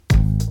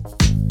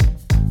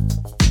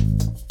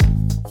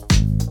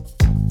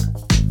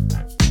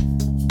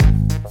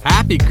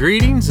Happy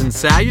greetings and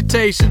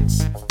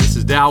salutations. This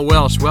is Dal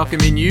Welsh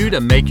welcoming you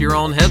to Make Your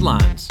Own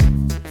Headlines.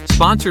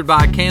 Sponsored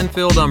by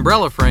Canfield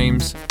Umbrella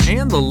Frames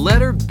and the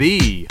letter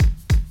B.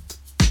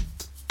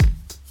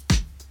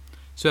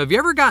 So have you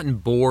ever gotten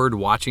bored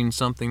watching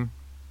something?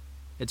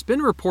 It's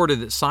been reported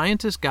that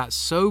scientists got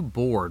so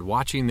bored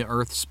watching the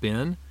Earth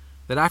spin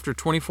that after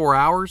 24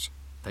 hours,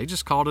 they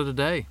just called it a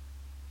day.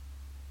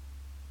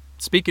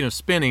 Speaking of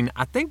spinning,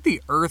 I think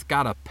the Earth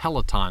got a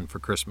Peloton for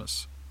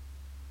Christmas.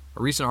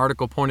 A recent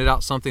article pointed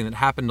out something that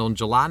happened on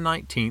July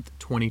 19th,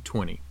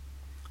 2020.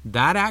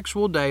 That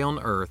actual day on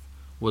Earth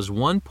was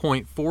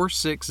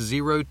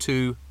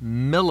 1.4602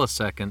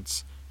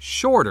 milliseconds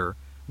shorter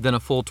than a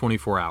full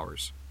 24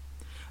 hours.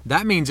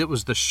 That means it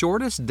was the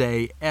shortest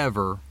day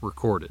ever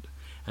recorded.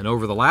 And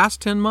over the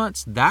last 10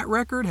 months, that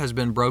record has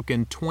been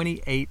broken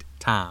 28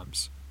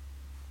 times.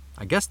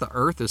 I guess the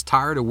Earth is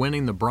tired of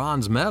winning the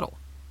bronze medal.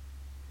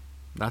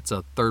 That's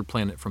a third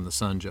planet from the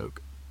sun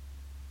joke.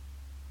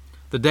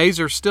 The days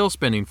are still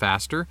spinning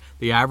faster.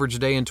 The average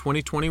day in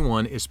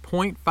 2021 is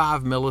 0.5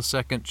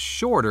 milliseconds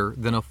shorter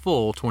than a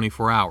full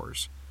 24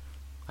 hours.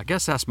 I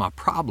guess that's my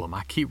problem.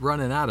 I keep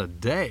running out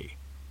of day.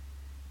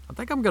 I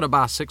think I'm going to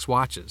buy 6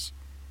 watches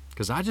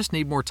because I just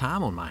need more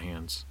time on my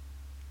hands.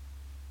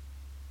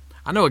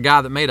 I know a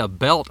guy that made a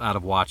belt out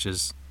of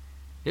watches.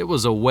 It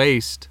was a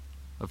waste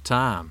of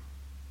time.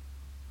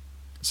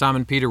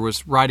 Simon Peter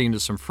was writing to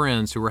some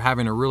friends who were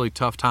having a really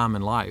tough time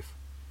in life.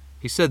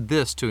 He said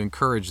this to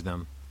encourage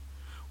them.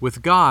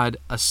 With God,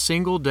 a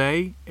single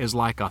day is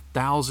like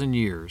 1,000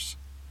 years,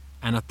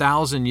 and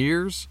 1,000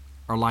 years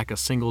are like a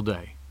single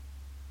day.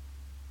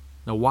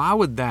 Now, why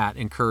would that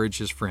encourage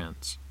his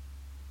friends?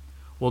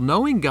 Well,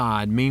 knowing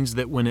God means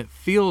that when it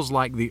feels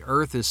like the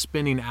earth is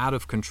spinning out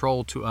of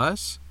control to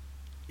us,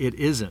 it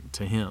isn't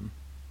to Him.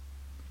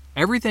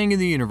 Everything in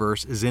the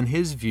universe is in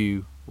His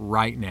view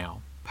right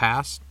now,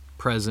 past,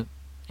 present,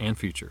 and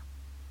future.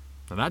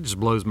 Now that just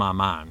blows my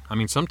mind. I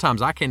mean,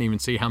 sometimes I can't even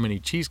see how many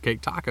cheesecake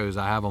tacos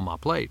I have on my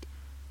plate.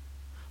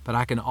 But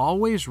I can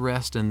always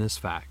rest in this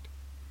fact.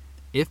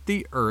 If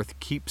the earth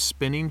keeps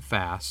spinning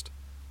fast,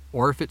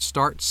 or if it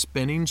starts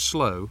spinning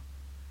slow,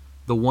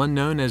 the one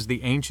known as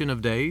the Ancient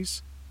of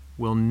Days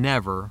will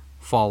never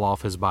fall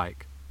off his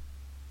bike.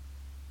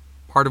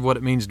 Part of what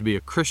it means to be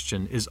a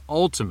Christian is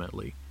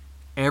ultimately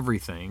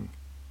everything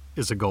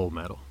is a gold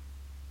medal.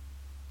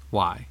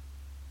 Why?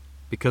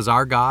 Because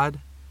our God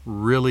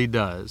really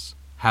does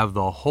have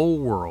the whole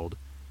world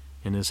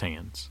in His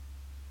hands.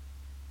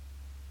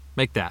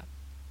 Make that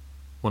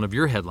one of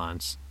your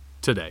headlines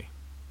today.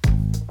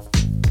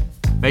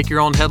 Make Your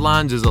Own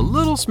Headlines is a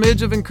little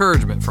smidge of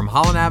encouragement from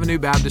Holland Avenue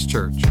Baptist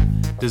Church,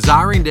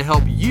 desiring to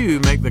help you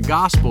make the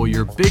gospel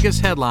your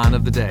biggest headline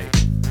of the day.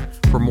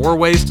 For more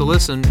ways to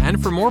listen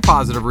and for more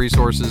positive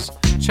resources,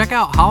 check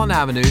out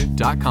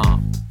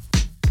hollandavenue.com.